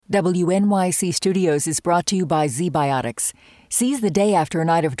WNYC Studios is brought to you by ZBiotics. Seize the day after a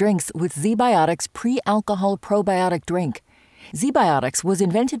night of drinks with ZBiotics pre-alcohol probiotic drink. ZBiotics was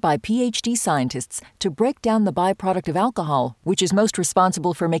invented by PhD scientists to break down the byproduct of alcohol, which is most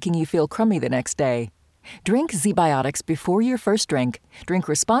responsible for making you feel crummy the next day. Drink ZBiotics before your first drink, drink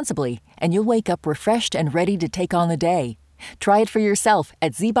responsibly, and you'll wake up refreshed and ready to take on the day. Try it for yourself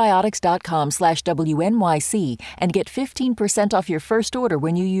at zbiotics.com/WNYC and get 15% off your first order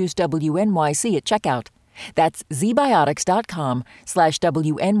when you use WNYC at checkout. That's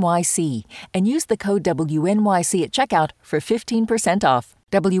zbiotics.com/WNYC and use the code WNYC at checkout for 15% off.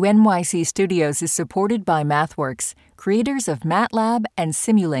 WNYC Studios is supported by MathWorks, creators of MATLAB and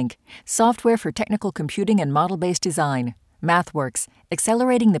Simulink, software for technical computing and model-based design. MathWorks,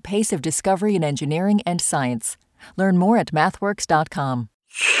 accelerating the pace of discovery in engineering and science. Learn more at mathworks.com.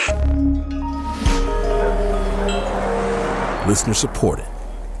 Listener supported.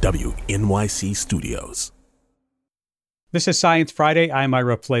 WNYC Studios. This is Science Friday. I'm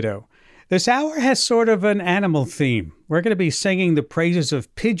Ira Plato. This hour has sort of an animal theme. We're going to be singing the praises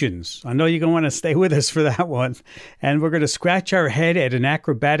of pigeons. I know you're going to want to stay with us for that one. And we're going to scratch our head at an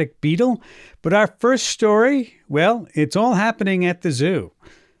acrobatic beetle. But our first story, well, it's all happening at the zoo.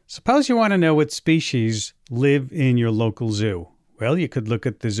 Suppose you want to know what species live in your local zoo. Well, you could look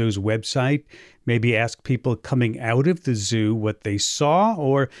at the zoo's website, maybe ask people coming out of the zoo what they saw,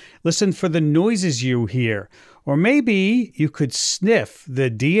 or listen for the noises you hear. Or maybe you could sniff the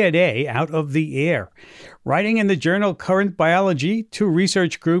DNA out of the air. Writing in the journal Current Biology, 2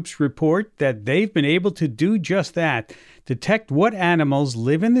 research groups report that they've been able to do just that, detect what animals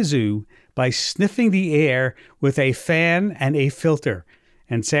live in the zoo by sniffing the air with a fan and a filter,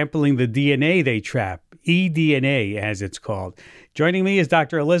 and sampling the DNA they trap, eDNA as it's called. Joining me is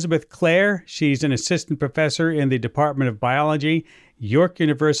Dr. Elizabeth Clare. She's an assistant professor in the Department of Biology, York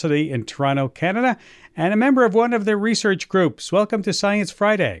University in Toronto, Canada, and a member of one of their research groups. Welcome to Science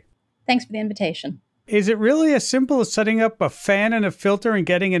Friday. Thanks for the invitation. Is it really as simple as setting up a fan and a filter and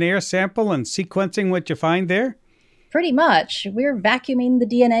getting an air sample and sequencing what you find there? Pretty much. We're vacuuming the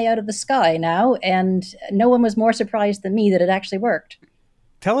DNA out of the sky now, and no one was more surprised than me that it actually worked.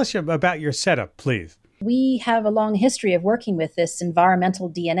 Tell us about your setup, please. We have a long history of working with this environmental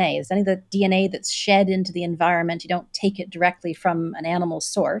DNA. It's any of the DNA that's shed into the environment. You don't take it directly from an animal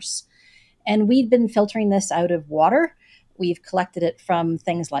source. And we've been filtering this out of water. We've collected it from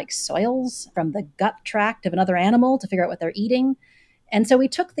things like soils, from the gut tract of another animal to figure out what they're eating. And so we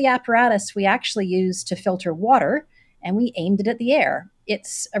took the apparatus we actually use to filter water and we aimed it at the air.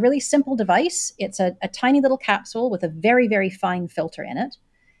 It's a really simple device. It's a tiny little capsule with a very, very fine filter in it.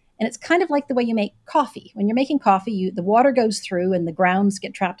 And it's kind of like the way you make coffee. When you're making coffee, the water goes through and the grounds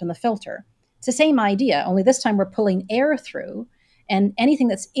get trapped in the filter. It's the same idea, only this time we're pulling air through, and anything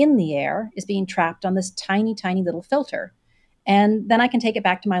that's in the air is being trapped on this tiny, tiny little filter. And then I can take it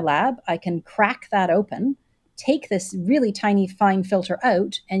back to my lab. I can crack that open, take this really tiny, fine filter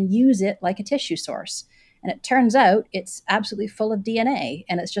out, and use it like a tissue source. And it turns out it's absolutely full of DNA,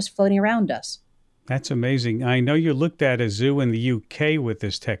 and it's just floating around us. That's amazing. I know you looked at a zoo in the UK with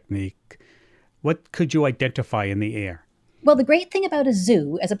this technique. What could you identify in the air? Well, the great thing about a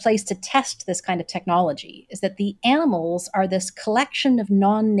zoo as a place to test this kind of technology is that the animals are this collection of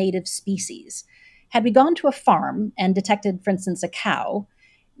non-native species. Had we gone to a farm and detected, for instance, a cow,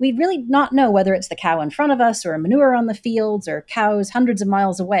 we'd really not know whether it's the cow in front of us or manure on the fields or cows hundreds of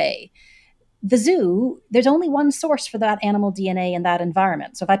miles away. The zoo, there's only one source for that animal DNA in that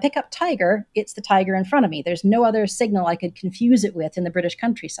environment. So if I pick up tiger, it's the tiger in front of me. There's no other signal I could confuse it with in the British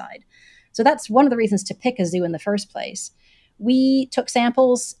countryside. So that's one of the reasons to pick a zoo in the first place. We took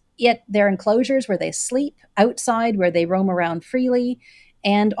samples at their enclosures where they sleep, outside where they roam around freely,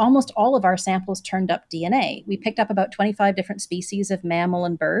 and almost all of our samples turned up DNA. We picked up about 25 different species of mammal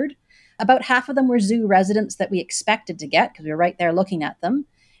and bird. About half of them were zoo residents that we expected to get because we were right there looking at them.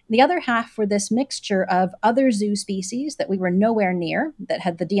 The other half were this mixture of other zoo species that we were nowhere near, that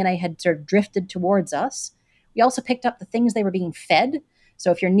had the DNA had sort of drifted towards us. We also picked up the things they were being fed.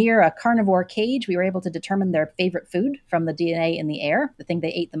 So if you're near a carnivore cage, we were able to determine their favorite food from the DNA in the air, the thing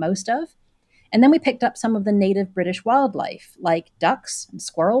they ate the most of. And then we picked up some of the native British wildlife, like ducks and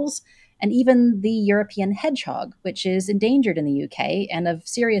squirrels, and even the European hedgehog, which is endangered in the UK and of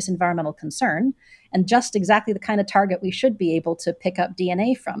serious environmental concern, and just exactly the kind of target we should be able to pick up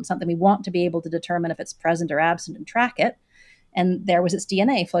DNA from, something we want to be able to determine if it's present or absent and track it. And there was its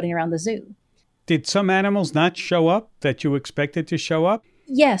DNA floating around the zoo. Did some animals not show up that you expected to show up?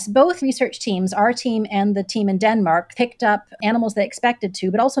 Yes, both research teams, our team and the team in Denmark, picked up animals they expected to,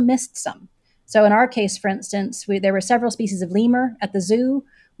 but also missed some. So in our case, for instance, there were several species of lemur at the zoo.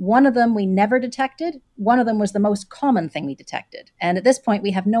 One of them we never detected. One of them was the most common thing we detected. And at this point,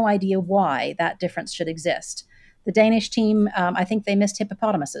 we have no idea why that difference should exist. The Danish team, I think they missed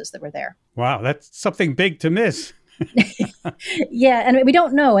hippopotamuses that were there. Wow, that's something big to miss. Yeah, and we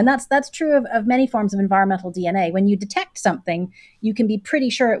don't know. And that's true of many forms of environmental DNA. When you detect something, you can be pretty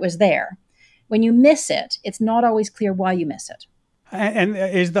sure it was there. When you miss it, it's not always clear why you miss it. And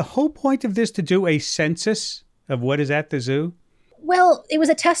is the whole point of this to do a census of what is at the zoo? Well, it was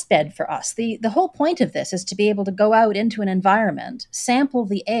a test bed for us. The whole point of this is to be able to go out into an environment, sample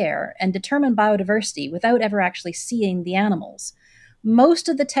the air, and determine biodiversity without ever actually seeing the animals. Most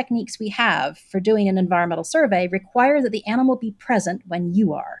of the techniques we have for doing an environmental survey require that the animal be present when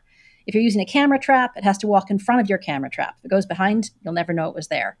you are. If you're using a camera trap, it has to walk in front of your camera trap. If it goes behind, you'll never know it was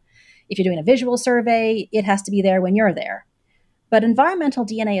there. If you're doing a visual survey, it has to be there when you're there. But environmental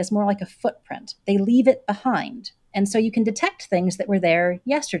DNA is more like a footprint. They leave it behind. And so you can detect things that were there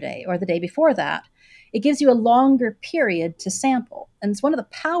yesterday or the day before that. It gives you a longer period to sample. And it's one of the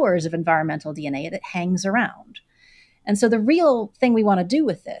powers of environmental DNA that it hangs around. And so the real thing we want to do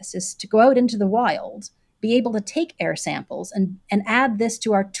with this is to go out into the wild, be able to take air samples and add this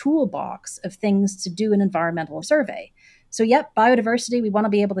to our toolbox of things to do an environmental survey. So yep, biodiversity, we want to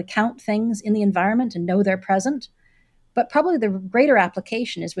be able to count things in the environment and know they're present. But probably the greater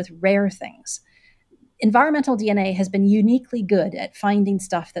application is with rare things. Environmental DNA has been uniquely good at finding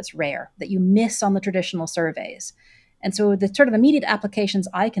stuff that's rare, that you miss on the traditional surveys. And so the sort of immediate applications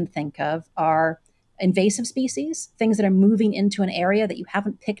I can think of are invasive species, things that are moving into an area that you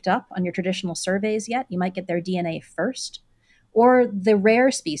haven't picked up on your traditional surveys yet. You might get their DNA first. Or the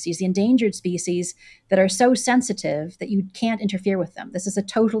rare species, the endangered species that are so sensitive that you can't interfere with them. This is a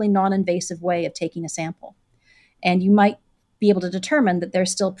totally non-invasive way of taking a sample. And you might be able to determine that they're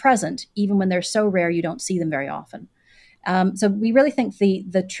still present, even when they're so rare you don't see them very often. So we really think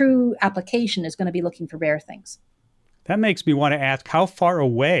the true application is going to be looking for rare things. That makes me want to ask, how far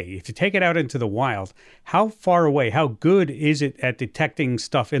away, if you take it out into the wild, how far away, how good is it at detecting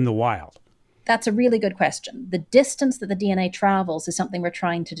stuff in the wild? That's a really good question. The distance that the DNA travels is something we're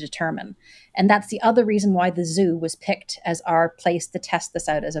trying to determine. And that's the other reason why the zoo was picked as our place to test this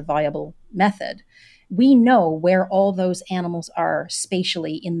out as a viable method. We know where all those animals are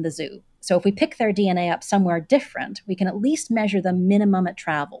spatially in the zoo. So if we pick their DNA up somewhere different, we can at least measure the minimum it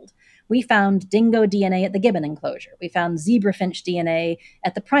traveled. We found dingo DNA at the gibbon enclosure. We found zebrafinch DNA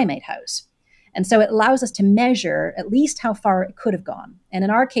at the primate house. And so it allows us to measure at least how far it could have gone. And in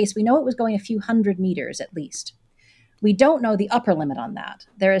our case, we know it was going a few hundred meters at least. We don't know the upper limit on that.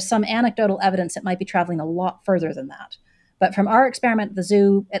 There is some anecdotal evidence it might be traveling a lot further than that. But from our experiment at the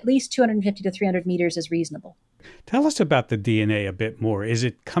zoo, at least 250 to 300 meters is reasonable. Tell us about the DNA a bit more. Is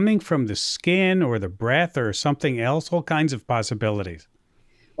it coming from the skin or the breath or something else? All kinds of possibilities.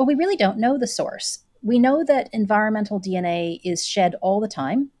 Well, we really don't know the source. We know that environmental DNA is shed all the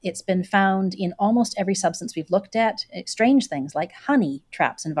time. It's been found in almost every substance we've looked at. Strange things like honey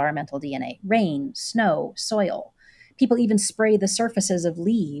traps environmental DNA, rain, snow, soil. People even spray the surfaces of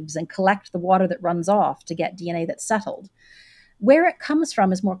leaves and collect the water that runs off to get DNA that's settled. Where it comes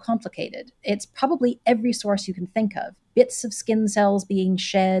from is more complicated. It's probably every source you can think of. Bits of skin cells being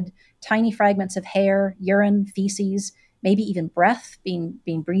shed, tiny fragments of hair, urine, feces, maybe even breath being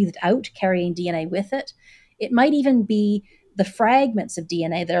breathed out, carrying DNA with it. It might even be the fragments of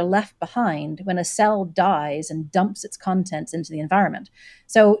DNA that are left behind when a cell dies and dumps its contents into the environment.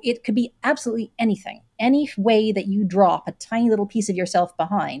 So it could be absolutely anything. Any way that you drop a tiny little piece of yourself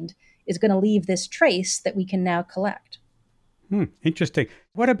behind is going to leave this trace that we can now collect. Interesting.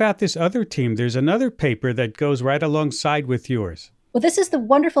 What about this other team? There's another paper that goes right alongside with yours. Well, this is the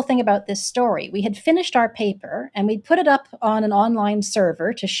wonderful thing about this story. We had finished our paper and we'd put it up on an online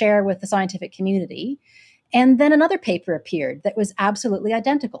server to share with the scientific community. And then another paper appeared that was absolutely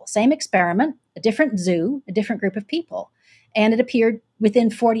identical. Same experiment, a different zoo, a different group of people. And it appeared within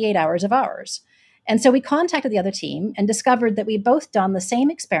 48 hours of ours. And so we contacted the other team and discovered that we'd both done the same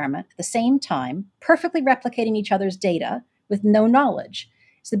experiment at the same time, perfectly replicating each other's data with no knowledge.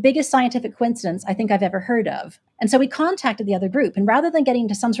 It's the biggest scientific coincidence I think I've ever heard of. And so we contacted the other group. And rather than getting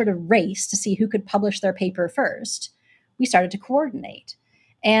into some sort of race to see who could publish their paper first, we started to coordinate.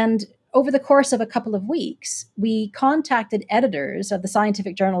 And over the course of a couple of weeks, we contacted editors of the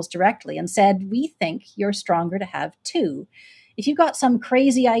scientific journals directly and said, we think you're stronger to have two. If you've got some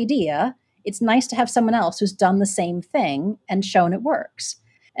crazy idea, it's nice to have someone else who's done the same thing and shown it works.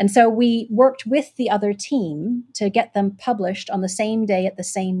 And so we worked with the other team to get them published on the same day at the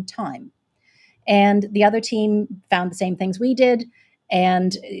same time. And the other team found the same things we did.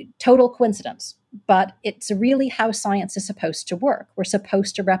 And total coincidence. But it's really how science is supposed to work. We're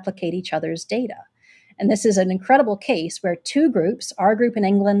supposed to replicate each other's data. And this is an incredible case where two groups, our group in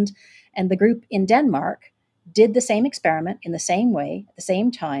England and the group in Denmark, did the same experiment in the same way, at the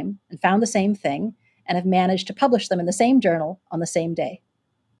same time, and found the same thing, and have managed to publish them in the same journal on the same day.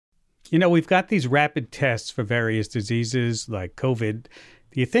 You know, we've got these rapid tests for various diseases like COVID.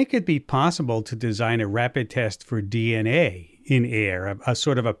 Do you think it'd be possible to design a rapid test for DNA in air, a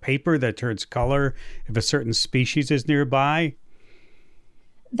sort of a paper that turns color if a certain species is nearby?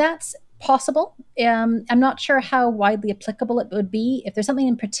 That's possible. I'm not sure how widely applicable it would be. If there's something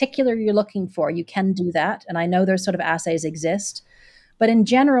in particular you're looking for, you can do that. And I know those sort of assays exist. But in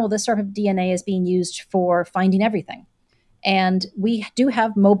general, this sort of DNA is being used for finding everything. And we do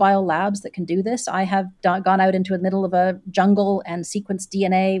have mobile labs that can do this. I have gone out into the middle of a jungle and sequenced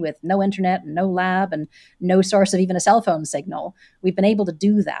DNA with no internet, and no lab, and no source of even a cell phone signal. We've been able to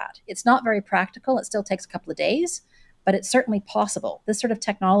do that. It's not very practical. It still takes a couple of days, but it's certainly possible. This sort of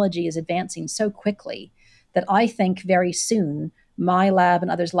technology is advancing so quickly that I think very soon my lab and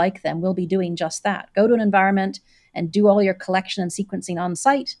others like them will be doing just that. Go to an environment and do all your collection and sequencing on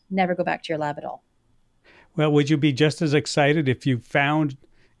site, never go back to your lab at all. Well, would you be just as excited if you found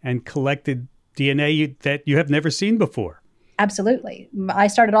and collected DNA that you have never seen before? Absolutely. I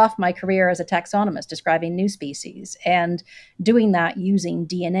started off my career as a taxonomist describing new species and doing that using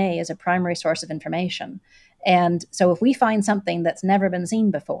DNA as a primary source of information. And so if we find something that's never been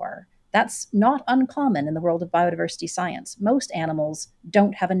seen before, that's not uncommon in the world of biodiversity science. Most animals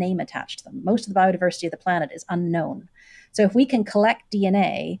don't have a name attached to them. Most of the biodiversity of the planet is unknown. So if we can collect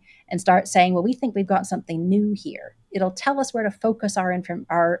DNA and start saying, well, we think we've got something new here, it'll tell us where to focus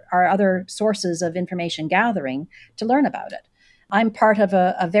our other sources of information gathering to learn about it. I'm part of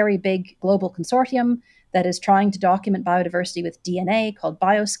a very big global consortium that is trying to document biodiversity with DNA called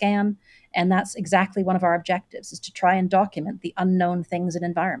BioScan. And that's exactly one of our objectives, is to try and document the unknown things in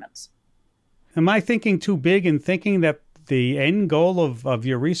environments. Am I thinking too big in thinking that the end goal of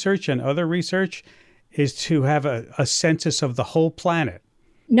your research and other research is to have a census of the whole planet?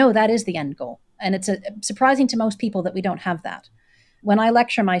 No, that is the end goal. And it's surprising to most people that we don't have that. When I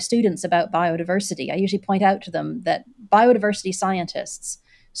lecture my students about biodiversity, I usually point out to them that biodiversity scientists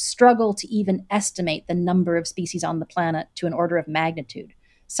struggle to even estimate the number of species on the planet to an order of magnitude,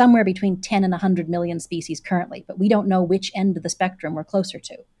 somewhere between 10 and 100 million species currently, but we don't know which end of the spectrum we're closer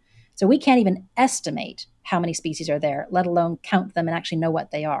to. So we can't even estimate how many species are there, let alone count them and actually know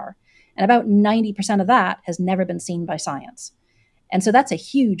what they are. And about 90% of that has never been seen by science. And so that's a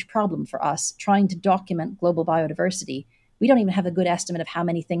huge problem for us trying to document global biodiversity. We don't even have a good estimate of how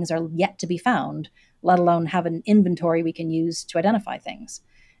many things are yet to be found, let alone have an inventory we can use to identify things.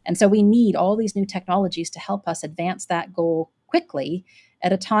 And so we need all these new technologies to help us advance that goal quickly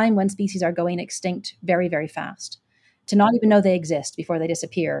at a time when species are going extinct very, very fast. To not even know they exist before they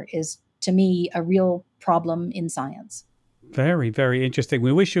disappear is, to me, a real problem in science. Very, very interesting.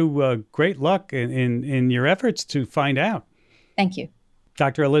 We wish you great luck in your efforts to find out. Thank you.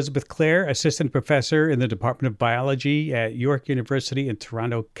 Dr. Elizabeth Clare, Assistant Professor in the Department of Biology at York University in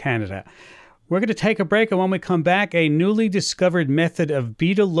Toronto, Canada. We're going to take a break, and when we come back, a newly discovered method of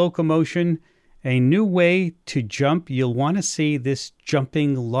beetle locomotion, a new way to jump. You'll want to see this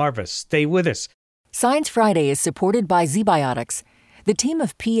jumping larva. Stay with us. Science Friday is supported by ZBiotics. The team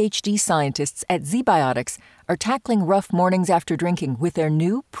of PhD scientists at ZBiotics are tackling rough mornings after drinking with their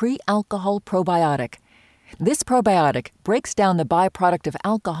new pre-alcohol probiotic. This probiotic breaks down the byproduct of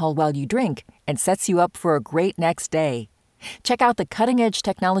alcohol while you drink and sets you up for a great next day. Check out the cutting-edge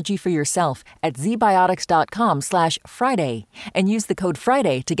technology for yourself at zbiotics.com/Friday and use the code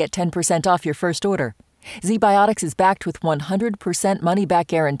Friday to get 10% off your first order. ZBiotics is backed with 100% money-back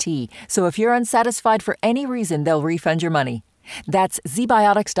guarantee, so if you're unsatisfied for any reason, they'll refund your money. That's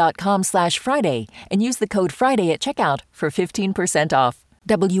zbiotics.com/Friday and use the code Friday at checkout for 15% off.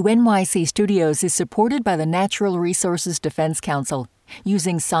 WNYC Studios is supported by the Natural Resources Defense Council.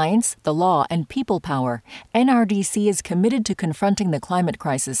 Using science, the law, and people power, NRDC is committed to confronting the climate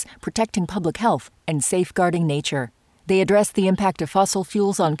crisis, protecting public health, and safeguarding nature. They address the impact of fossil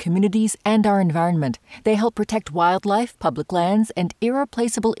fuels on communities and our environment. They help protect wildlife, public lands, and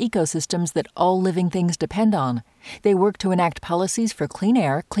irreplaceable ecosystems that all living things depend on. They work to enact policies for clean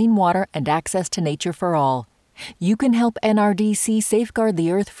air, clean water, and access to nature for all. You can help NRDC safeguard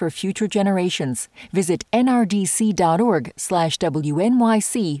the Earth for future generations. Visit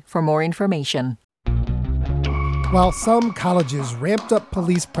nrdc.org/WNYC for more information. While some colleges ramped up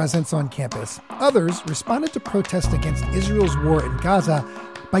police presence on campus, others responded to protests against Israel's war in Gaza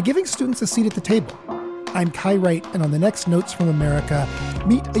by giving students a seat at the table. I'm Kai Wright, and on the next Notes from America,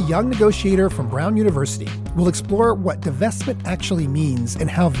 meet a young negotiator from Brown University. We'll explore what divestment actually means and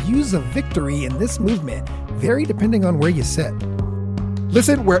how views of victory in this movement vary depending on where you sit.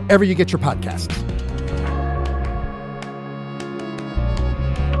 Listen wherever you get your podcasts.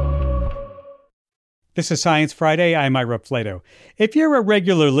 This is Science Friday. I'm Ira Flato. If you're a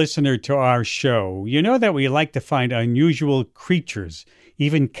regular listener to our show, you know that we like to find unusual creatures,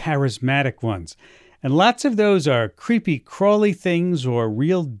 even charismatic ones. And lots of those are creepy, crawly things or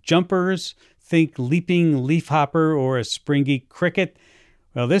real jumpers. Think leaping leafhopper or a springy cricket.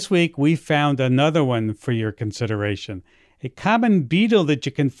 Well, this week we found another one for your consideration. A common beetle that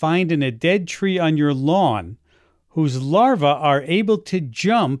you can find in a dead tree on your lawn, whose larvae are able to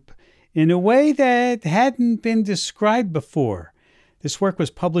jump in a way that hadn't been described before. This work was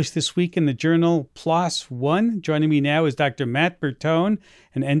published this week in the journal PLOS One. Joining me now is Dr. Matt Bertone,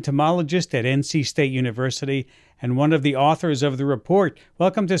 an entomologist at NC State University and one of the authors of the report.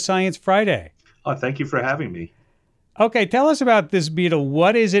 Welcome to Science Friday. Oh, thank you for having me. Okay, tell us about this beetle.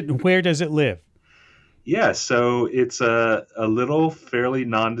 What is it and where does it live? Yeah, so it's a little fairly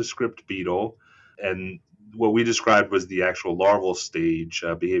nondescript beetle, and what we described was the actual larval stage,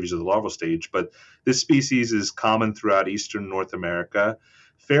 behaviors of the larval stage. But this species is common throughout eastern North America,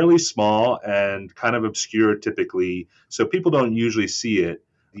 fairly small and kind of obscure typically, so people don't usually see it.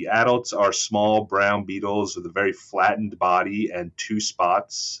 The adults are small brown beetles with a very flattened body and two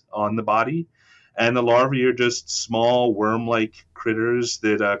spots on the body. And the larvae are just small worm-like critters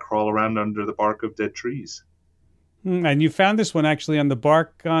that crawl around under the bark of dead trees. And you found this one actually on the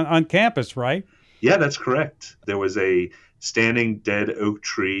bark on campus, right? Yeah, that's correct. There was a standing dead oak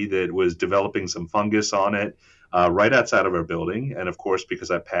tree that was developing some fungus on it right outside of our building. And of course,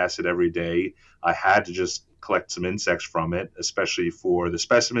 because I pass it every day, I had to just collect some insects from it, especially for the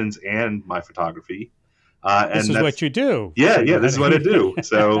specimens and my photography. This is what you do. Yeah, this is what I do.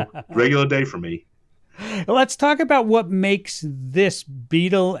 So regular day for me. Let's talk about what makes this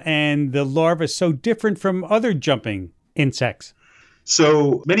beetle and the larva so different from other jumping insects.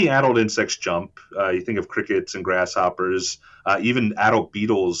 So many adult insects jump. You think of crickets and grasshoppers, even adult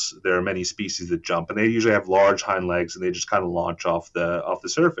beetles. There are many species that jump, and they usually have large hind legs, and they just kind of launch off the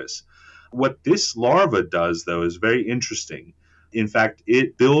surface. What this larva does, though, is very interesting. In fact,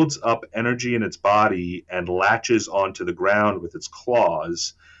 it builds up energy in its body and latches onto the ground with its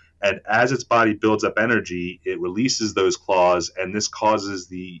claws. And as its body builds up energy, it releases those claws, and this causes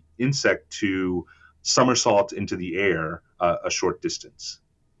the insect to somersault into the air a short distance.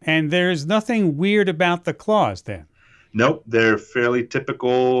 And there's nothing weird about the claws then? Nope, they're fairly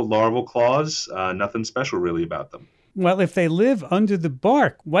typical larval claws. Nothing special really about them. Well, if they live under the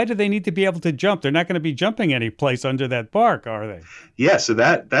bark, why do they need to be able to jump? They're not going to be jumping any place under that bark, are they? Yeah, so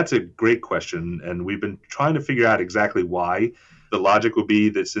that's a great question, and we've been trying to figure out exactly why. The logic would be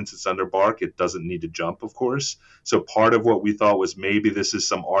that since it's under bark, it doesn't need to jump, of course. So part of what we thought was maybe this is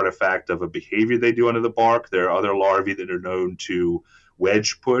some artifact of a behavior they do under the bark. There are other larvae that are known to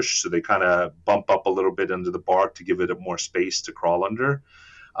wedge push, so they kind of bump up a little bit under the bark to give it more space to crawl under.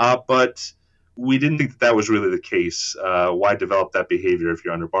 But we didn't think that was really the case. Why develop that behavior if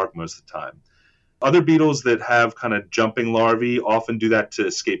you're under bark most of the time? Other beetles that have kind of jumping larvae often do that to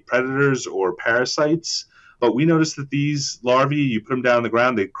escape predators or parasites. But we noticed that these larvae, you put them down on the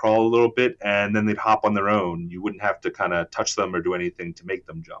ground, they'd crawl a little bit, and then they'd hop on their own. You wouldn't have to kind of touch them or do anything to make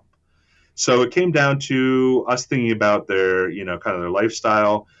them jump. So it came down to us thinking about their, kind of their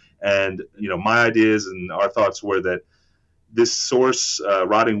lifestyle. And, my ideas and our thoughts were that this source,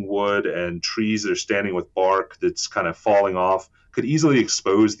 rotting wood and trees that are standing with bark that's kind of falling off, could easily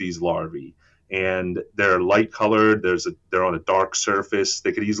expose these larvae. And they're light colored. They're on a dark surface.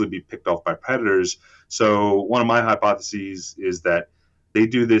 They could easily be picked off by predators. So one of my hypotheses is that they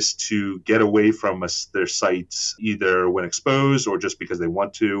do this to get away from their sites, either when exposed or just because they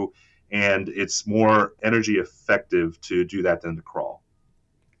want to. And it's more energy effective to do that than to crawl.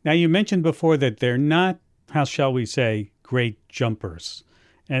 Now, you mentioned before that they're not, how shall we say, great jumpers.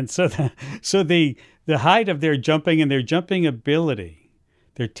 And so the height of their jumping and their jumping ability,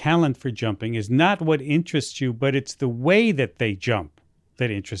 their talent for jumping, is not what interests you, but it's the way that they jump that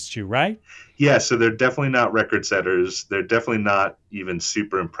interests you, right? Yeah, so they're definitely not record setters. They're definitely not even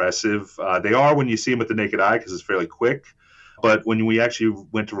super impressive. They are when you see them with the naked eye because it's fairly quick. But when we actually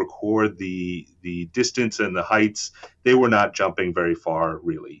went to record the distance and the heights, they were not jumping very far,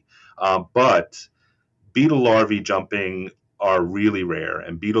 really. But beetle larvae jumping are really rare,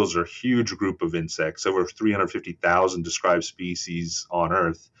 and beetles are a huge group of insects, over 350,000 described species on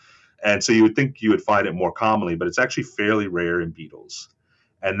Earth. And so you would think you would find it more commonly, but it's actually fairly rare in beetles.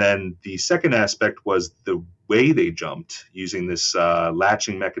 And then the second aspect was the way they jumped using this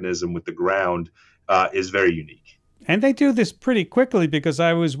latching mechanism with the ground is very unique. And they do this pretty quickly, because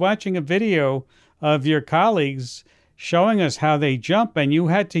I was watching a video of your colleagues showing us how they jump, and you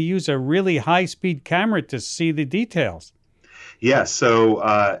had to use a really high-speed camera to see the details. Yeah,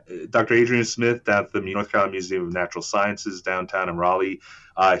 so Dr. Adrian Smith at the North Carolina Museum of Natural Sciences downtown in Raleigh,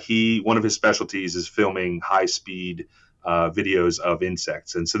 one of his specialties is filming high-speed videos of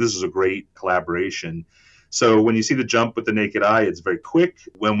insects. And so this is a great collaboration. So when you see the jump with the naked eye, it's very quick.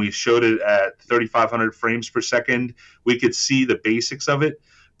 When we showed it at 3,500 frames per second, we could see the basics of it.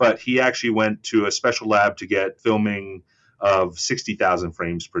 But he actually went to a special lab to get filming of 60,000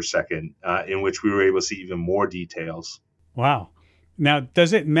 frames per second, in which we were able to see even more details. Wow. Now,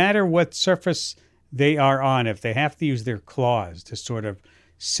 does it matter what surface they are on if they have to use their claws to sort of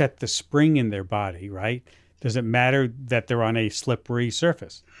set the spring in their body, right? Does it matter that they're on a slippery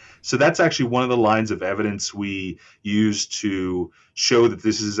surface? So that's actually one of the lines of evidence we use to show that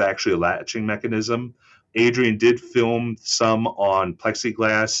this is actually a latching mechanism. Adrian did film some on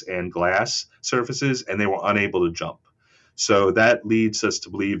plexiglass and glass surfaces, and they were unable to jump. So that leads us to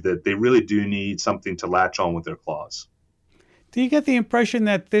believe that they really do need something to latch on with their claws. Do you get the impression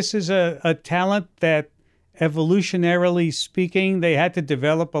that this is a talent that, evolutionarily speaking, they had to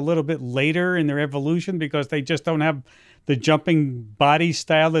develop a little bit later in their evolution because they just don't have the jumping body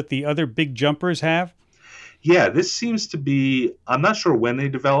style that the other big jumpers have? Yeah, this seems to be, I'm not sure when they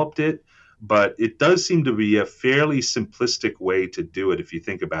developed it, but it does seem to be a fairly simplistic way to do it if you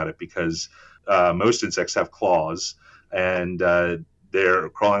think about it, because most insects have claws, and they're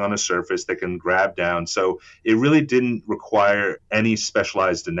crawling on a surface that can grab down. So it really didn't require any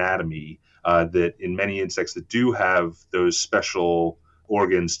specialized anatomy that in many insects that do have those special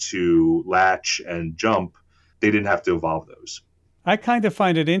organs to latch and jump, they didn't have to evolve those. I kind of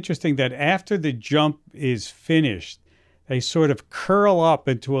find it interesting that after the jump is finished, they sort of curl up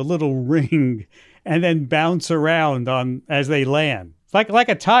into a little ring and then bounce around as they land. It's like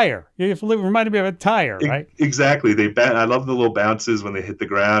a tire. It reminded me of a tire, right? Exactly. I love the little bounces when they hit the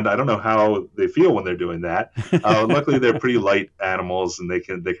ground. I don't know how they feel when they're doing that. Luckily, they're pretty light animals, and they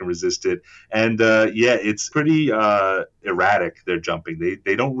can resist it. And it's pretty erratic. They're jumping.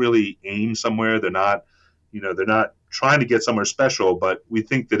 They don't really aim somewhere. They're not trying to get somewhere special. But we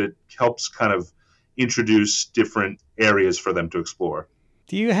think that it helps kind of introduce different areas for them to explore.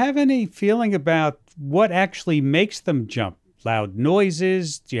 Do you have any feeling about what actually makes them jump? Loud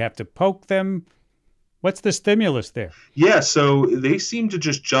noises? Do you have to poke them? What's the stimulus there? Yeah, so they seem to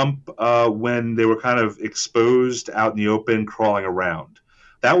just jump when they were kind of exposed out in the open, crawling around.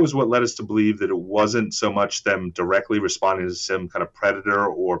 That was what led us to believe that it wasn't so much them directly responding to some kind of predator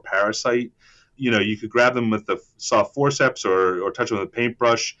or parasite. You could grab them with the soft forceps or touch them with a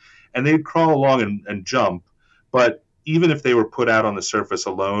paintbrush, and they'd crawl along and jump. But even if they were put out on the surface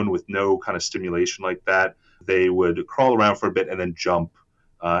alone with no kind of stimulation like that, they would crawl around for a bit and then jump.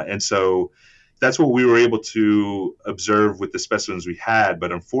 And so that's what we were able to observe with the specimens we had.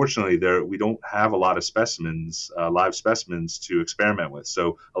 But unfortunately, we don't have a lot of specimens, live specimens to experiment with.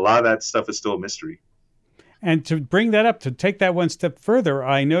 So a lot of that stuff is still a mystery. And to bring that up, to take that one step further,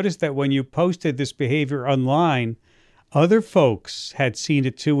 I noticed that when you posted this behavior online, other folks had seen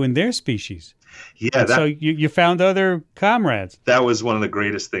it too in their species. Yeah. So you found other comrades. That was one of the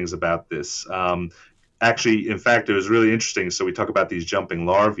greatest things about this. Actually, in fact, it was really interesting. So we talk about these jumping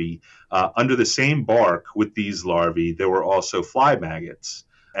larvae. Under the same bark with these larvae, there were also fly maggots.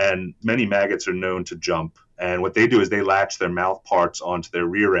 And many maggots are known to jump. And what they do is they latch their mouth parts onto their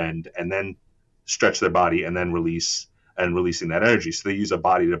rear end and then stretch their body and then releasing that energy. So they use a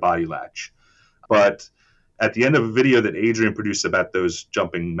body-to-body latch. But at the end of a video that Adrian produced about those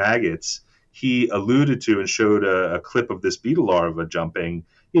jumping maggots, he alluded to and showed a clip of this beetle larva jumping,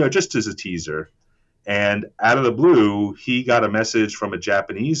 just as a teaser. And out of the blue, he got a message from a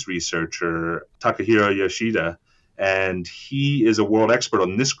Japanese researcher, Takahiro Yoshida, and he is a world expert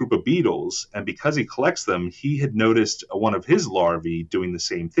on this group of beetles. And because he collects them, he had noticed one of his larvae doing the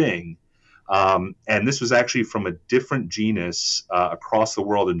same thing. And this was actually from a different genus across the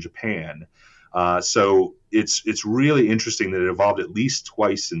world in Japan. So it's really interesting that it evolved at least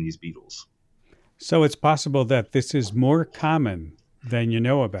twice in these beetles. So it's possible that this is more common than you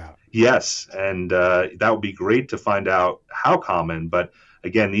know about. Yes, and that would be great to find out how common. But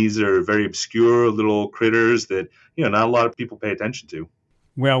again, these are very obscure little critters that not a lot of people pay attention to.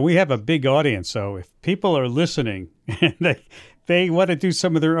 Well, we have a big audience, so if people are listening and they want to do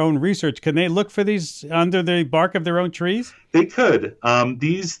some of their own research, can they look for these under the bark of their own trees? They could.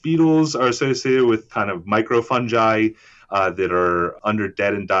 These beetles are associated with kind of microfungi. that are under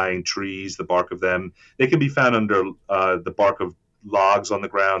dead and dying trees, the bark of them. They can be found under the bark of logs on the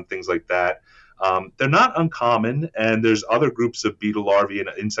ground, things like that. They're not uncommon, and there's other groups of beetle larvae and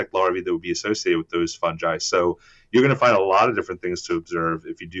insect larvae that would be associated with those fungi. So you're going to find a lot of different things to observe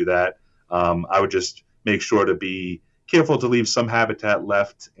if you do that. I would just make sure to be careful to leave some habitat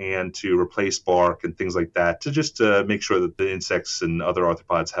left and to replace bark and things like that to just make sure that the insects and other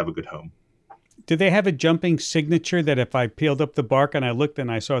arthropods have a good home. Do they have a jumping signature that if I peeled up the bark and I looked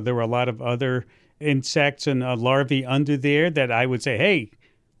and I saw there were a lot of other insects and larvae under there that I would say, hey,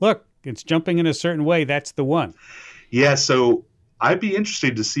 look, it's jumping in a certain way. That's the one. Yeah, so I'd be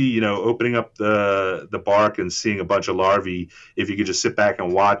interested to see, opening up the bark and seeing a bunch of larvae, if you could just sit back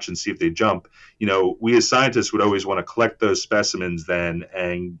and watch and see if they jump. We as scientists would always want to collect those specimens then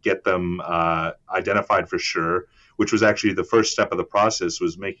and get them identified for sure, which was actually the first step of the process,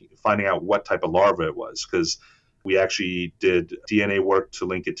 was finding out what type of larva it was, because we actually did DNA work to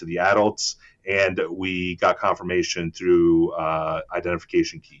link it to the adults, and we got confirmation through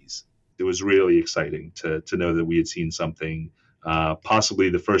identification keys. It was really exciting to know that we had seen something possibly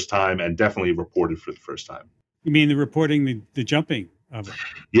the first time and definitely reported for the first time. You mean the reporting the jumping of it?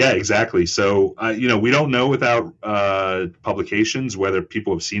 Yeah, exactly. So, we don't know without publications whether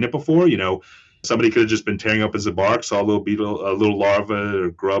people have seen it before. Somebody could have just been tearing up his bark, saw a little beetle, a little larva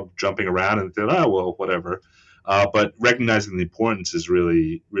or grub jumping around, and thought, oh, well, whatever. But recognizing the importance is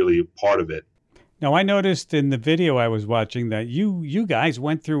really, really part of it. Now, I noticed in the video I was watching that you guys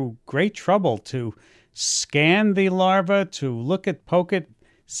went through great trouble to scan the larva, to look at, poke it,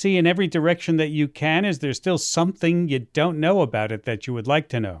 see in every direction that you can. Is there still something you don't know about it that you would like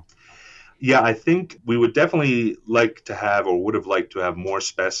to know? Yeah, I think we would definitely like to have, or would have liked to have, more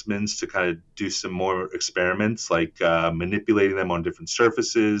specimens to kind of do some more experiments, like manipulating them on different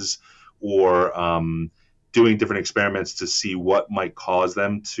surfaces, or doing different experiments to see what might cause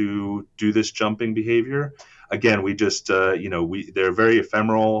them to do this jumping behavior. Again, we just, they're very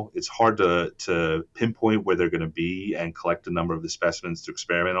ephemeral. It's hard to pinpoint where they're going to be and collect a number of the specimens to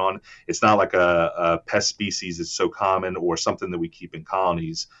experiment on. It's not like a pest species that's so common or something that we keep in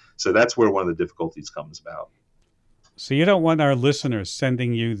colonies. So that's where one of the difficulties comes about. So you don't want our listeners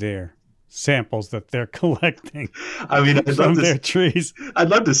sending you their samples that they're collecting from their trees. I'd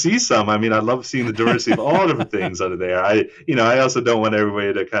love to see some. I love seeing the diversity of all different things under there. I also don't want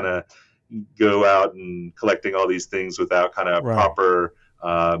everybody to kind of go out and collecting all these things without kind of proper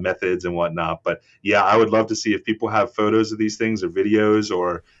methods and whatnot. But yeah, I would love to see if people have photos of these things or videos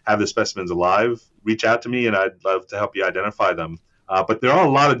or have the specimens alive, reach out to me and I'd love to help you identify them. But there are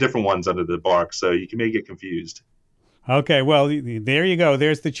a lot of different ones under the bark, so you may get confused. Okay, well, there you go.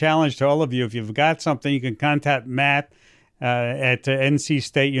 There's the challenge to all of you. If you've got something, you can contact Matt at NC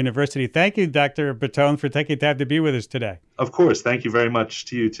State University. Thank you, Dr. Bertone, for taking time to be with us today. Of course. Thank you very much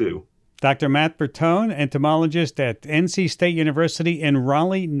to you, too. Dr. Matt Bertone, entomologist at NC State University in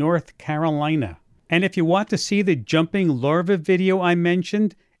Raleigh, North Carolina. And if you want to see the jumping larva video I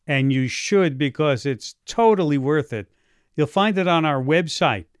mentioned, and you should because it's totally worth it, you'll find it on our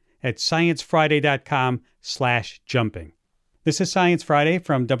website at sciencefriday.com/jumping. This is Science Friday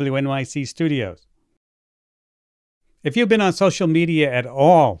from WNYC Studios. If you've been on social media at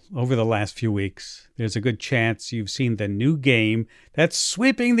all over the last few weeks, there's a good chance you've seen the new game that's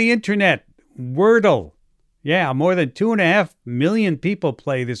sweeping the internet, Wordle. Yeah, more than 2.5 million people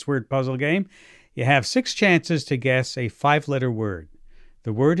play this word puzzle game. You have 6 chances to guess a 5-letter word.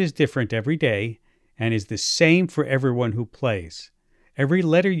 The word is different every day and is the same for everyone who plays. Every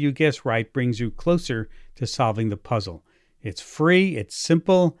letter you guess right brings you closer to solving the puzzle. It's free, it's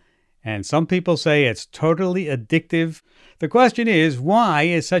simple, and some people say it's totally addictive. The question is, why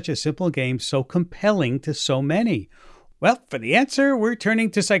is such a simple game so compelling to so many? Well, for the answer, we're turning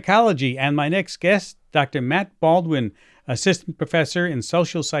to psychology, and my next guest, Dr. Matt Baldwin, assistant professor in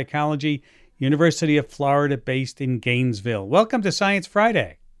social psychology, University of Florida, based in Gainesville. Welcome to Science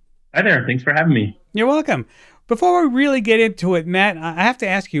Friday. Hi there. Thanks for having me. You're welcome. Before we really get into it, Matt, I have to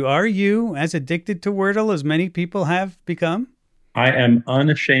ask you, are you as addicted to Wordle as many people have become? I am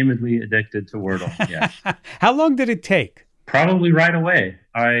unashamedly addicted to Wordle, yes. How long did it take? Probably right away.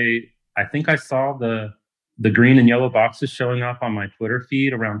 I think I saw the green and yellow boxes showing up on my Twitter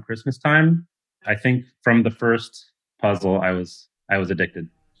feed around Christmas time. I think from the first puzzle, I was addicted.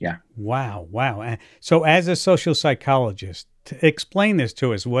 Yeah. Wow. So as a social psychologist, explain this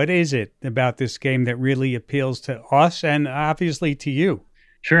to us. What is it about this game that really appeals to us and obviously to you?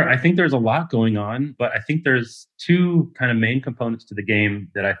 Sure. I think there's a lot going on, but I think there's 2 kind of main components to the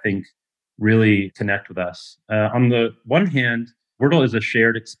game that I think really connect with us. On the one hand, Wordle is a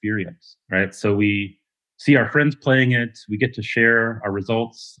shared experience, right? So we see our friends playing it. We get to share our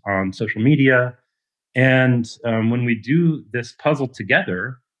results on social media. And when we do this puzzle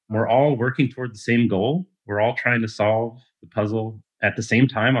together, we're all working toward the same goal. We're all trying to solve the puzzle at the same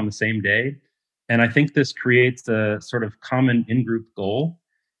time on the same day. And I think this creates a sort of common in-group goal,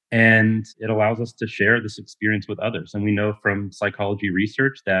 and it allows us to share this experience with others. And we know from psychology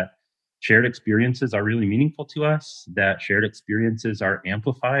research that shared experiences are really meaningful to us, that shared experiences are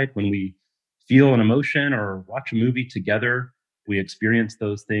amplified when we feel an emotion or watch a movie together. We experience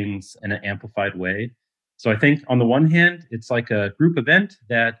those things in an amplified way. So I think on the one hand, it's like a group event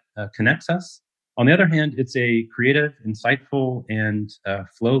that connects us. On the other hand, it's a creative, insightful, and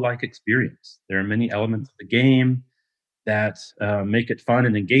flow-like experience. There are many elements of the game that make it fun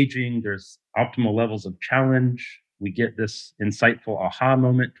and engaging. There's optimal levels of challenge. We get this insightful aha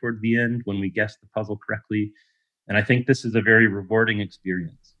moment toward the end when we guess the puzzle correctly. And I think this is a very rewarding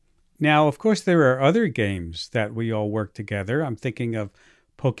experience. Now, of course, there are other games that we all work together. I'm thinking of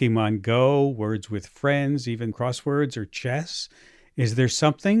Pokemon Go, Words with Friends, even crosswords or chess. Is there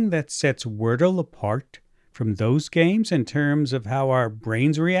something that sets Wordle apart from those games in terms of how our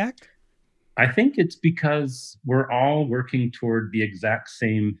brains react? I think it's because we're all working toward the exact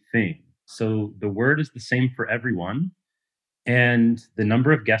same thing. So the word is the same for everyone, and the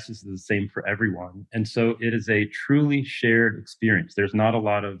number of guesses is the same for everyone. And so it is a truly shared experience. There's not a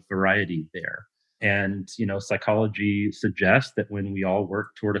lot of variety there. And, psychology suggests that when we all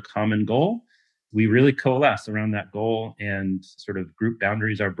work toward a common goal, we really coalesce around that goal, and sort of group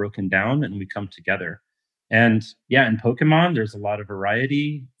boundaries are broken down and we come together. And yeah, in Pokemon, there's a lot of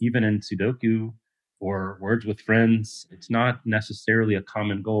variety. Even in Sudoku or Words with Friends, it's not necessarily a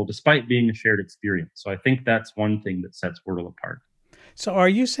common goal, despite being a shared experience. So I think that's one thing that sets Wordle apart. So are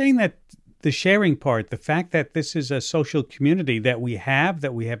you saying that the sharing part, the fact that this is a social community that we have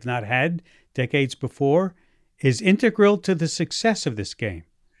not had decades before, is integral to the success of this game?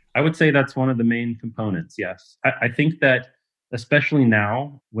 I would say that's one of the main components, yes. I think that especially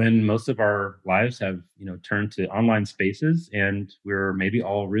now, when most of our lives have turned to online spaces, and we're maybe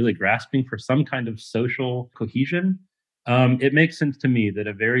all really grasping for some kind of social cohesion, it makes sense to me that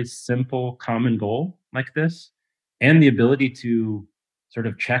a very simple common goal like this, and the ability to sort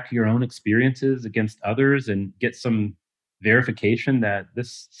of check your own experiences against others and get some verification that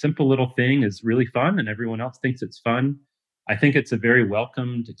this simple little thing is really fun and everyone else thinks it's fun. I think it's a very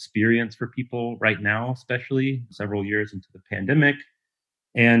welcomed experience for people right now, especially several years into the pandemic.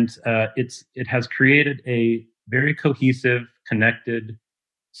 And it has created a very cohesive, connected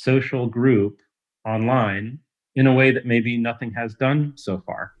social group online in a way that maybe nothing has done so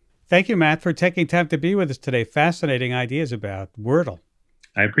far. Thank you, Matt, for taking time to be with us today. Fascinating ideas about Wordle.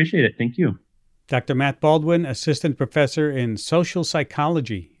 I appreciate it. Thank you. Dr. Matt Baldwin, Assistant Professor in Social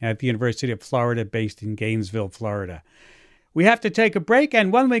Psychology at the University of Florida, based in Gainesville, Florida. We have to take a break,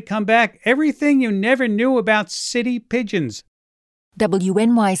 and when we come back, everything you never knew about city pigeons.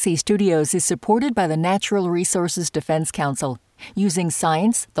 WNYC Studios is supported by the Natural Resources Defense Council. Using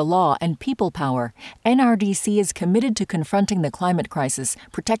science, the law, and people power, NRDC is committed to confronting the climate crisis,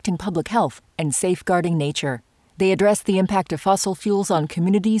 protecting public health, and safeguarding nature. They address the impact of fossil fuels on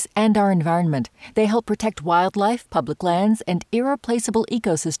communities and our environment. They help protect wildlife, public lands, and irreplaceable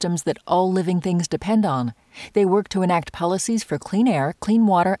ecosystems that all living things depend on. They work to enact policies for clean air, clean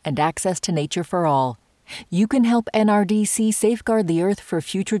water, and access to nature for all. You can help NRDC safeguard the Earth for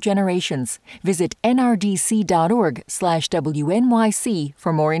future generations. Visit nrdc.org/WNYC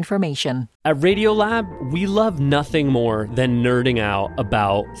for more information. At Radiolab, we love nothing more than nerding out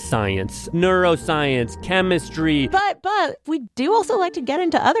about science, neuroscience, chemistry. But we do also like to get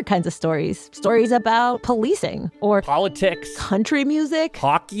into other kinds of stories. Stories about policing or politics, country music,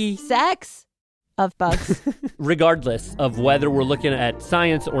 hockey, sex. Of bugs. Regardless of whether we're looking at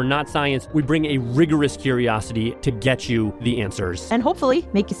science or not science, we bring a rigorous curiosity to get you the answers. And hopefully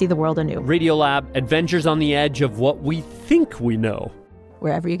make you see the world anew. Radiolab, adventures on the edge of what we think we know.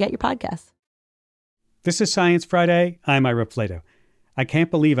 Wherever you get your podcasts. This is Science Friday. I'm Ira Plato. I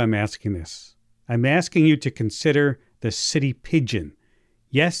can't believe I'm asking this. I'm asking you to consider the city pigeon.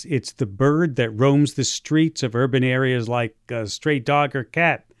 Yes, it's the bird that roams the streets of urban areas like a stray dog or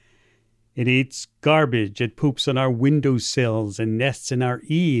cat. It eats garbage, it poops on our windowsills and nests in our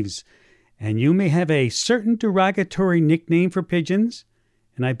eaves. And you may have a certain derogatory nickname for pigeons,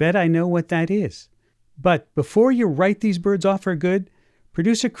 and I bet I know what that is. But before you write these birds off for good,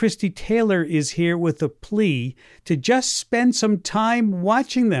 producer Christy Taylor is here with a plea to just spend some time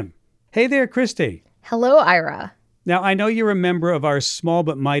watching them. Hey there, Christy. Hello, Ira. Now, I know you're a member of our small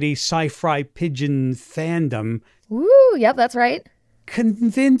but mighty sci-fi pigeon fandom. Woo, yep, that's right.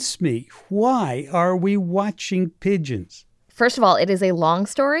 Convince me. Why are we watching pigeons? First of all, it is a long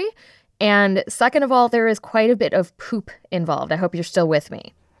story. And second of all, there is quite a bit of poop involved. I hope you're still with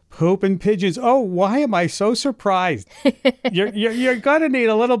me. Poop and pigeons. Oh, why am I so surprised? You're going to need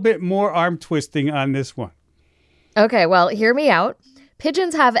a little bit more arm twisting on this one. Okay, well, hear me out.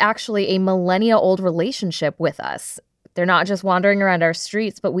 Pigeons have actually a millennia-old relationship with us. They're not just wandering around our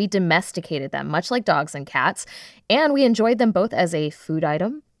streets, but we domesticated them, much like dogs and cats. And we enjoyed them both as a food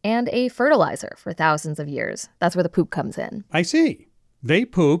item and a fertilizer for thousands of years. That's where the poop comes in. I see. They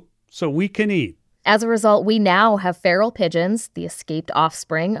poop so we can eat. As a result, we now have feral pigeons, the escaped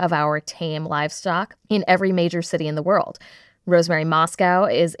offspring of our tame livestock, in every major city in the world. Rosemary Moscow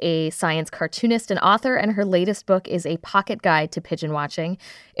is a science cartoonist and author, and her latest book is a pocket guide to pigeon watching.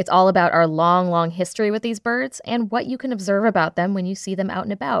 It's all about our long, long history with these birds and what you can observe about them when you see them out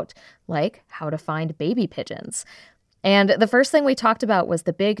and about, like how to find baby pigeons. And the first thing we talked about was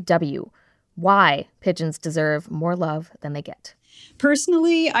the big W, why pigeons deserve more love than they get.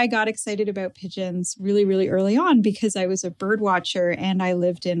 Personally, I got excited about pigeons really, really early on because I was a bird watcher and I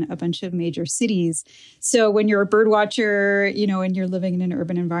lived in a bunch of major cities. So when you're a bird watcher, and you're living in an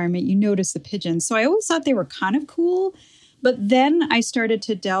urban environment, you notice the pigeons. So I always thought they were kind of cool. But then I started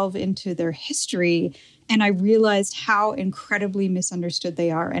to delve into their history and I realized how incredibly misunderstood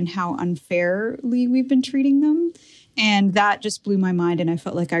they are and how unfairly we've been treating them. And that just blew my mind. And I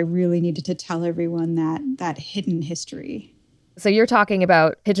felt like I really needed to tell everyone that hidden history. So you're talking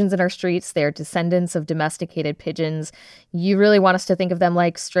about pigeons in our streets. They're descendants of domesticated pigeons. You really want us to think of them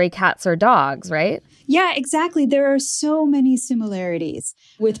like stray cats or dogs, right? Yeah, exactly. There are so many similarities.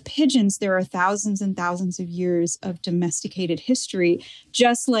 With pigeons, there are thousands and thousands of years of domesticated history,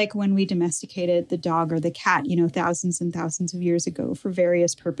 just like when we domesticated the dog or the cat, thousands and thousands of years ago for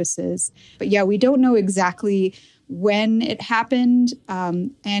various purposes. But yeah, we don't know exactly when it happened,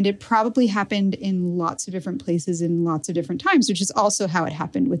 and it probably happened in lots of different places in lots of different times, which is also how it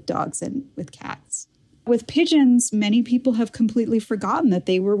happened with dogs and with cats. With pigeons, many people have completely forgotten that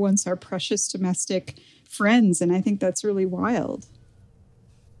they were once our precious domestic friends, and I think that's really wild.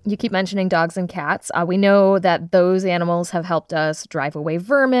 You keep mentioning dogs and cats. We know that those animals have helped us drive away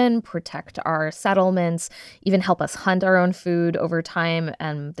vermin, protect our settlements, even help us hunt our own food over time,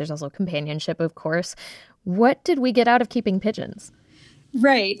 and there's also companionship, of course. What did we get out of keeping pigeons?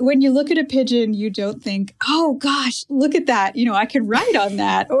 Right. When you look at a pigeon, you don't think, oh, gosh, look at that. I could ride on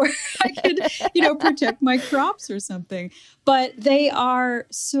that or I could, protect my crops or something. But they are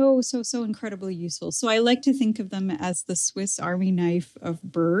so incredibly useful. So I like to think of them as the Swiss Army knife of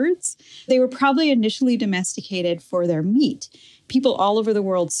birds. They were probably initially domesticated for their meat. People all over the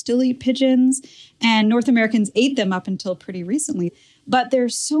world still eat pigeons, and North Americans ate them up until pretty recently. But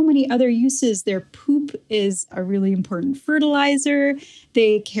there's so many other uses. Their poop is a really important fertilizer.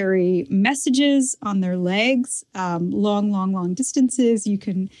 They carry messages on their legs, long distances. You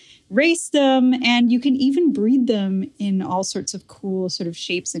can race them, and you can even breed them in all sorts of cool sort of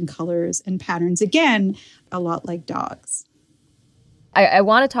shapes and colors and patterns. Again, a lot like dogs. I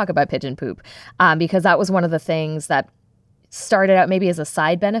want to talk about pigeon poop because that was one of the things that started out maybe as a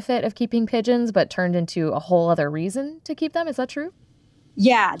side benefit of keeping pigeons, but turned into a whole other reason to keep them. Is that true?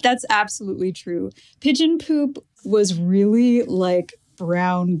 Yeah, that's absolutely true. Pigeon poop was really like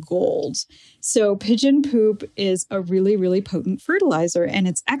brown gold. So pigeon poop is a really, really potent fertilizer, and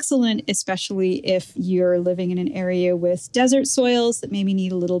it's excellent, especially if you're living in an area with desert soils that maybe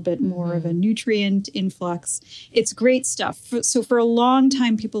need a little bit more of a nutrient influx. It's great stuff. So for a long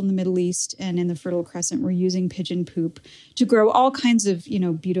time, people in the Middle East and in the Fertile Crescent were using pigeon poop to grow all kinds of,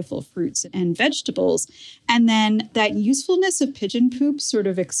 beautiful fruits and vegetables. And then that usefulness of pigeon poop sort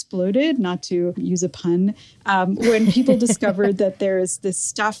of exploded, not to use a pun, when people discovered that there's this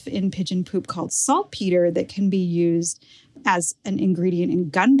stuff in pigeon poop called saltpeter that can be used as an ingredient in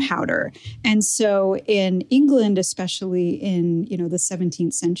gunpowder. And so in England, especially in, the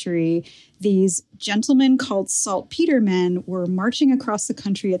 17th century, these gentlemen called saltpeter men were marching across the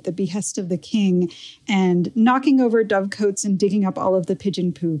country at the behest of the king and knocking over dovecotes and digging up all of the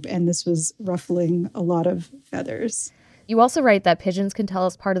pigeon poop. And this was ruffling a lot of feathers. You also write that pigeons can tell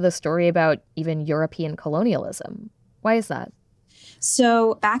us part of the story about even European colonialism. Why is that?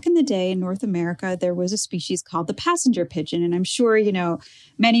 So back in the day in North America, there was a species called the passenger pigeon. And I'm sure,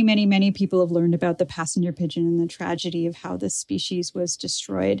 many people have learned about the passenger pigeon and the tragedy of how this species was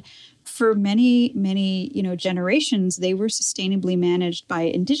destroyed. for many, many, generations, they were sustainably managed by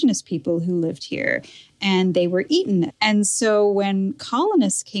indigenous people who lived here, and they were eaten. And so when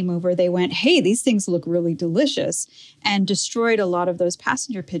colonists came over, they went, hey, these things look really delicious, and destroyed a lot of those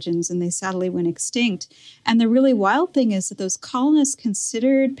passenger pigeons, and they sadly went extinct. And the really wild thing is that those colonists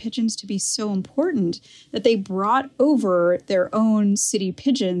considered pigeons to be so important that they brought over their own city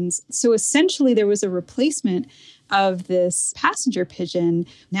pigeons. So essentially there was a replacement of this passenger pigeon.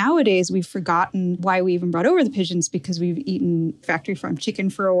 Nowadays, we've forgotten why we even brought over the pigeons because we've eaten factory farm chicken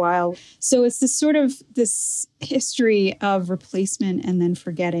for a while. So it's this history of replacement and then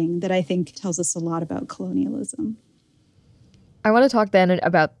forgetting that I think tells us a lot about colonialism. I want to talk then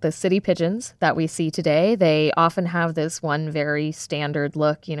about the city pigeons that we see today. They often have this one very standard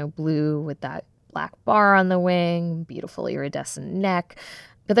look, blue with that black bar on the wing, beautiful iridescent neck.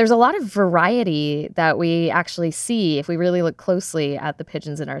 But there's a lot of variety that we actually see if we really look closely at the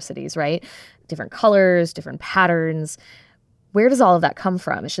pigeons in our cities, right? Different colors, different patterns. Where does all of that come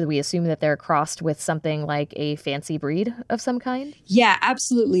from? Should we assume that they're crossed with something like a fancy breed of some kind? Yeah,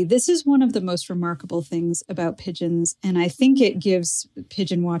 absolutely. This is one of the most remarkable things about pigeons. And I think it gives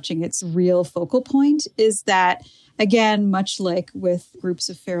pigeon watching its real focal point is that, again, much like with groups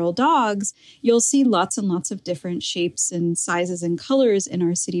of feral dogs, you'll see lots and lots of different shapes and sizes and colors in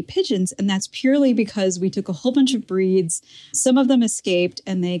our city pigeons. And that's purely because we took a whole bunch of breeds. Some of them escaped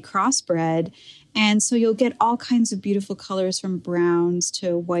and they crossbred. And so you'll get all kinds of beautiful colors from browns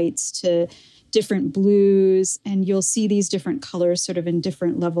to whites to different blues. And you'll see these different colors sort of in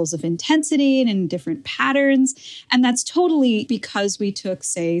different levels of intensity and in different patterns. And that's totally because we took,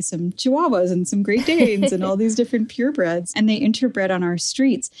 say, some Chihuahuas and some Great Danes and all these different purebreds, and they interbred on our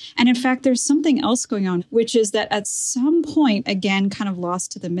streets. And in fact, there's something else going on, which is that at some point, again, kind of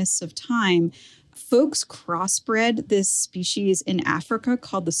lost to the mists of time, folks crossbred this species in Africa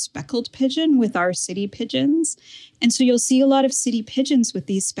called the speckled pigeon with our city pigeons. And so you'll see a lot of city pigeons with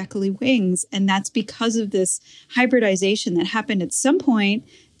these speckly wings. And that's because of this hybridization that happened at some point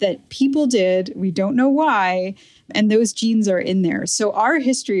that people did. We don't know why. And those genes are in there. So our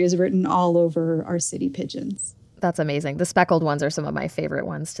history is written all over our city pigeons. That's amazing. The speckled ones are some of my favorite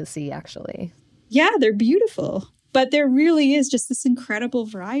ones to see, actually. Yeah, they're beautiful. But there really is just this incredible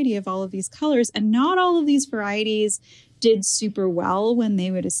variety of all of these colors. And not all of these varieties did super well when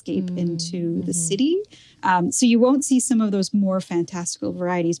they would escape into the city. So you won't see some of those more fantastical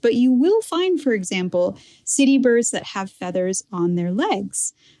varieties. But you will find, for example, city birds that have feathers on their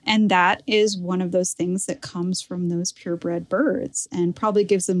legs. And that is one of those things that comes from those purebred birds and probably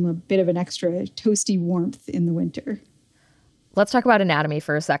gives them a bit of an extra toasty warmth in the winter. Let's talk about anatomy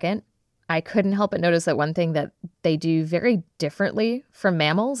for a second. I couldn't help but notice that one thing that they do very differently from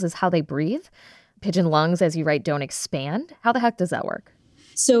mammals is how they breathe. Pigeon lungs, as you write, don't expand. How the heck does that work?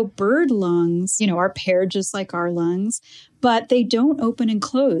 So bird lungs, are paired just like our lungs, but they don't open and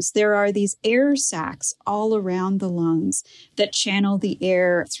close. There are these air sacs all around the lungs that channel the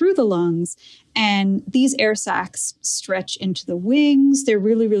air through the lungs. And these air sacs stretch into the wings. They're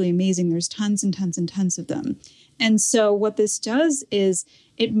really, really amazing. There's tons and tons and tons of them. And so what this does is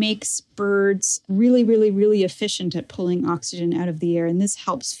it makes birds really, really, really efficient at pulling oxygen out of the air. And this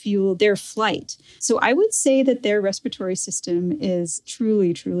helps fuel their flight. So I would say that their respiratory system is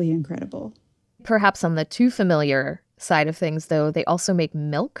truly, truly incredible. Perhaps on the too familiar side of things, though, they also make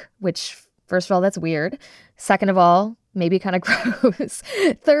milk, which, first of all, that's weird. Second of all, maybe kind of gross.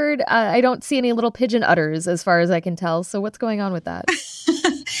 Third, I don't see any little pigeon udders as far as I can tell. So what's going on with that?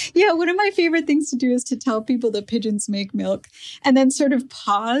 Yeah, one of my favorite things to do is to tell people that pigeons make milk and then sort of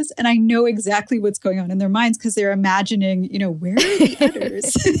pause. And I know exactly what's going on in their minds because they're imagining, where are the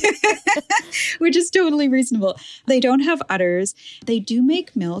udders? Which is totally reasonable. They don't have udders. They do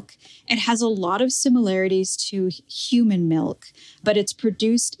make milk. It has a lot of similarities to human milk, but it's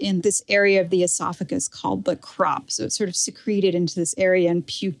produced in this area of the esophagus called the crop. So it's sort of secreted into this area and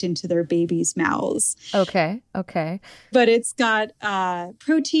puked into their babies' mouths. Okay. But it's got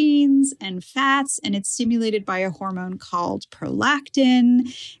proteins and fats, and it's stimulated by a hormone called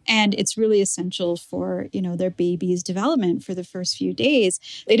prolactin. And it's really essential for, their baby's development for the first few days.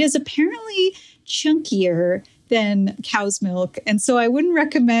 It is apparently chunkier than cow's milk. And so I wouldn't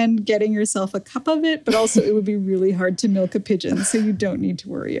recommend getting yourself a cup of it, but also it would be really hard to milk a pigeon. So you don't need to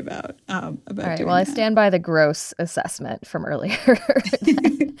worry about All right, doing well, I that. stand by the gross assessment from earlier.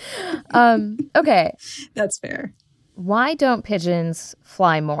 Okay. That's fair. Why don't pigeons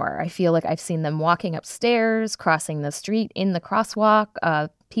fly more? I feel like I've seen them walking upstairs, crossing the street in the crosswalk.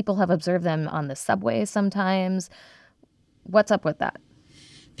 People have observed them on the subway sometimes. What's up with that?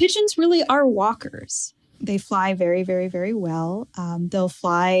 Pigeons really are walkers. They fly very, very, very well. They'll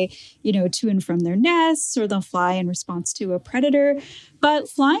fly, to and from their nests, or they'll fly in response to a predator. But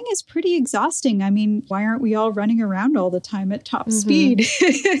flying is pretty exhausting. I mean, why aren't we all running around all the time at top speed?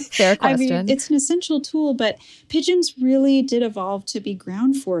 Fair question. I mean, it's an essential tool, but pigeons really did evolve to be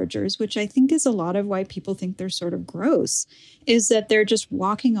ground foragers, which I think is a lot of why people think they're sort of gross, is that they're just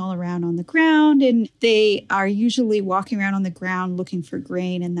walking all around on the ground, and they are usually walking around on the ground looking for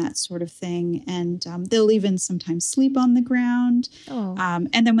grain and that sort of thing. And they'll even sometimes sleep on the ground.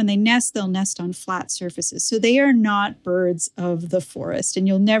 And then when they nest, they'll nest on flat surfaces. So they are not birds of the forest, and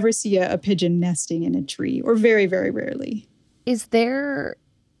you'll never see a pigeon nesting in a tree, or very, very rarely. Is there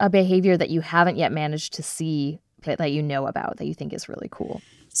a behavior that you haven't yet managed to see that you know about that you think is really cool?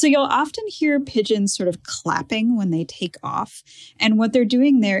 So you'll often hear pigeons sort of clapping when they take off. And what they're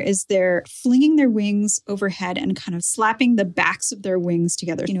doing there is they're flinging their wings overhead and kind of slapping the backs of their wings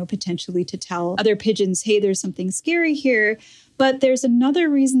together, potentially to tell other pigeons, hey, there's something scary here. But there's another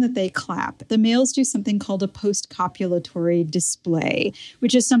reason that they clap. The males do something called a post-copulatory display,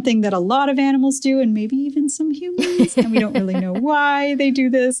 which is something that a lot of animals do, and maybe even some humans. And we don't really know why they do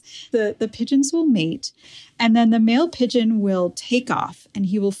this. The pigeons will mate, and then the male pigeon will take off, and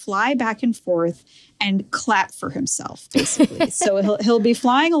he will fly back and forth and clap for himself, basically. So he'll be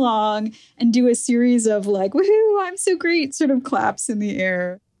flying along and do a series of like, woohoo, I'm so great, sort of claps in the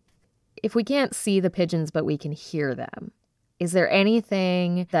air. If we can't see the pigeons, but we can hear them, is there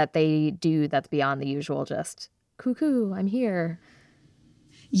anything that they do that's beyond the usual just, cuckoo, I'm here?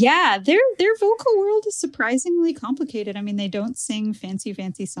 Yeah, their vocal world is surprisingly complicated. I mean, they don't sing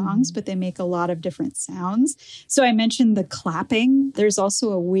fancy songs, but they make a lot of different sounds. So I mentioned the clapping. There's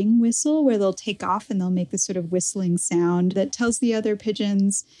also a wing whistle where they'll take off and they'll make this sort of whistling sound that tells the other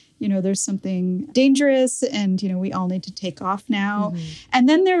pigeons, there's something dangerous and, we all need to take off now. And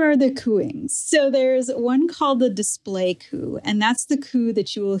then there are the cooings. So there's one called the display coo, and that's the coo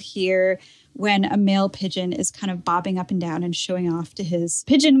that you will hear when a male pigeon is kind of bobbing up and down and showing off to his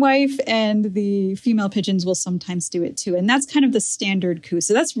pigeon wife, and the female pigeons will sometimes do it too. And that's kind of the standard coo.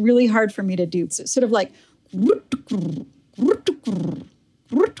 So that's really hard for me to do. So it's sort of like...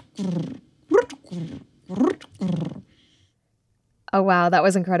 Oh, wow. That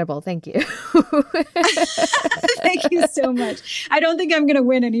was incredible. Thank you. Thank you so much. I don't think I'm going to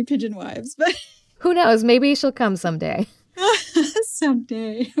win any pigeon wives, but... Who knows? Maybe she'll come someday.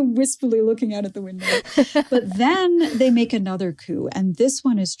 Someday, wistfully looking out at the window. But then they make another coo, and this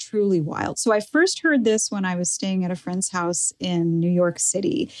one is truly wild. So I first heard this when I was staying at a friend's house in New York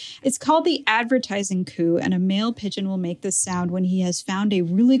City. It's called the advertising coo, and a male pigeon will make this sound when he has found a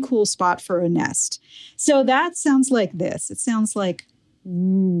really cool spot for a nest. So that sounds like this. It sounds like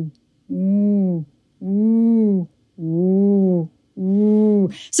ooh, ooh, ooh, ooh.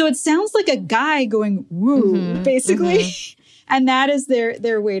 Ooh. So it sounds like a guy going woo, basically. And that is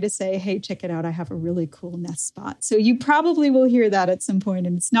their way to say, hey, check it out. I have a really cool nest spot. So you probably will hear that at some point.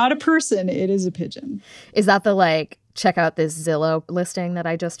 And it's not a person. It is a pigeon. Is that the check out this Zillow listing that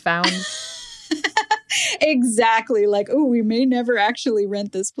I just found? Exactly. Like, oh, we may never actually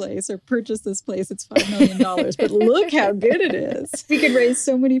rent this place or purchase this place. It's $5 million. But look how good it is. We could raise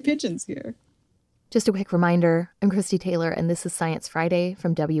so many pigeons here. Just a quick reminder, I'm Christy Taylor, and this is Science Friday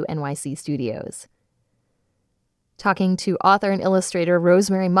from WNYC Studios. Talking to author and illustrator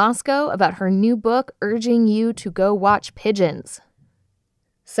Rosemary Moscow about her new book, urging you to go watch pigeons.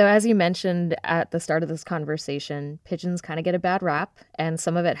 So as you mentioned at the start of this conversation, pigeons kind of get a bad rap, and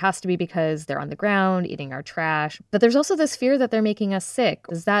some of it has to be because they're on the ground eating our trash. But there's also this fear that they're making us sick.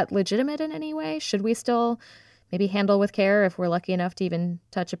 Is that legitimate in any way? Should we still maybe handle with care if we're lucky enough to even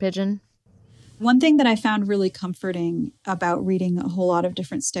touch a pigeon? One thing that I found really comforting about reading a whole lot of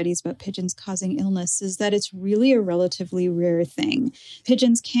different studies about pigeons causing illness is that it's really a relatively rare thing.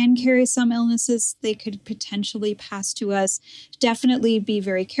 Pigeons can carry some illnesses they could potentially pass to us. Definitely be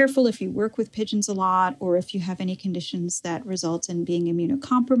very careful if you work with pigeons a lot or if you have any conditions that result in being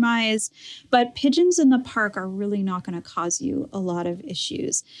immunocompromised. But pigeons in the park are really not going to cause you a lot of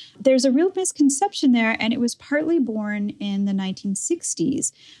issues. There's a real misconception there, and it was partly born in the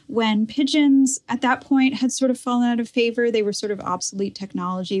 1960s when pigeons at that point had sort of fallen out of favor. They were sort of obsolete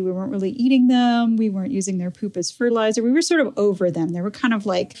technology. We weren't really eating them. We weren't using their poop as fertilizer. We were sort of over them. They were kind of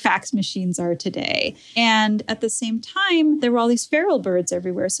like fax machines are today. And at the same time, there were all these feral birds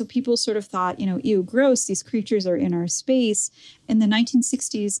everywhere. So people sort of thought, ew, gross, these creatures are in our space. In the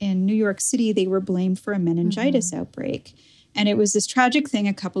 1960s in New York City, they were blamed for a meningitis outbreak. And it was this tragic thing.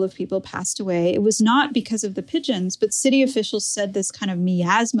 A couple of people passed away. It was not because of the pigeons, but city officials said this kind of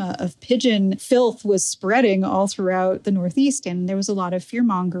miasma of pigeon filth was spreading all throughout the Northeast. And there was a lot of fear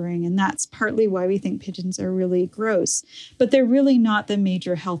mongering. And that's partly why we think pigeons are really gross. But they're really not the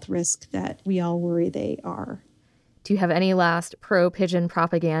major health risk that we all worry they are. Do you have any last pro-pigeon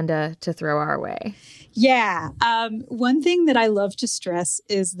propaganda to throw our way? Yeah. One thing that I love to stress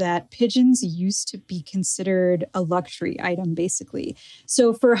is that pigeons used to be considered a luxury item, basically.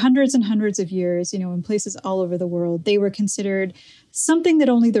 So for hundreds and hundreds of years, in places all over the world, they were considered something that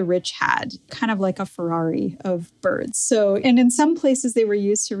only the rich had, kind of like a Ferrari of birds. So, and in some places they were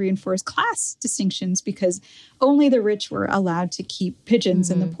used to reinforce class distinctions because only the rich were allowed to keep pigeons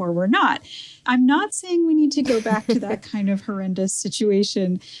and the poor were not. I'm not saying we need to go back to that kind of horrendous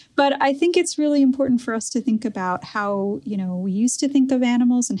situation, but I think it's really important for us to think about how, we used to think of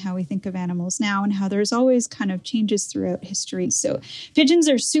animals and how we think of animals now and how there's always kind of changes throughout history. So pigeons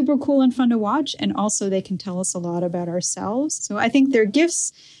are super cool and fun to watch, and also they can tell us a lot about ourselves. So I think their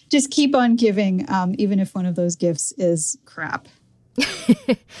gifts just keep on giving, even if one of those gifts is crap.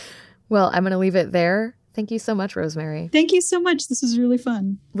 Well, I'm going to leave it there. Thank you so much, Rosemary. Thank you so much. This was really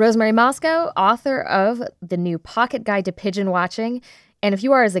fun. Rosemary Moscow, author of the new Pocket Guide to Pigeon Watching. And if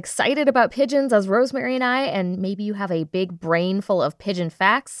you are as excited about pigeons as Rosemary and I, and maybe you have a big brain full of pigeon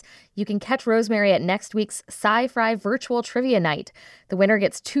facts, you can catch Rosemary at next week's Sci-Fi Virtual Trivia Night. The winner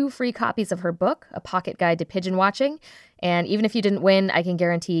gets 2 free copies of her book, A Pocket Guide to Pigeon Watching. And even if you didn't win, I can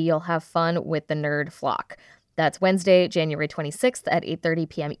guarantee you'll have fun with the nerd flock. That's Wednesday, January 26th at 8:30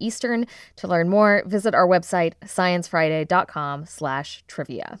 p.m. Eastern. To learn more, visit our website,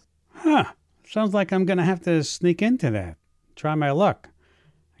 sciencefriday.com/trivia. Sounds like I'm going to have to sneak into that. Try my luck.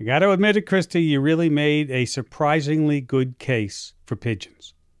 I got to admit it, Christy, you really made a surprisingly good case for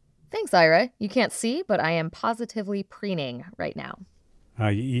pigeons. Thanks, Ira. You can't see, but I am positively preening right now.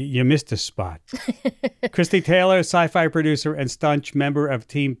 You missed a spot. Christy Taylor, sci-fi producer and staunch member of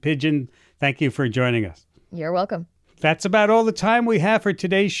Team Pigeon, thank you for joining us. You're welcome. That's about all the time we have for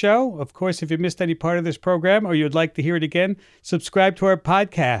today's show. Of course, if you missed any part of this program or you'd like to hear it again, subscribe to our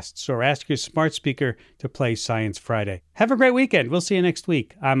podcasts or ask your smart speaker to play Science Friday. Have a great weekend. We'll see you next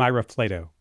week. I'm Ira Flato.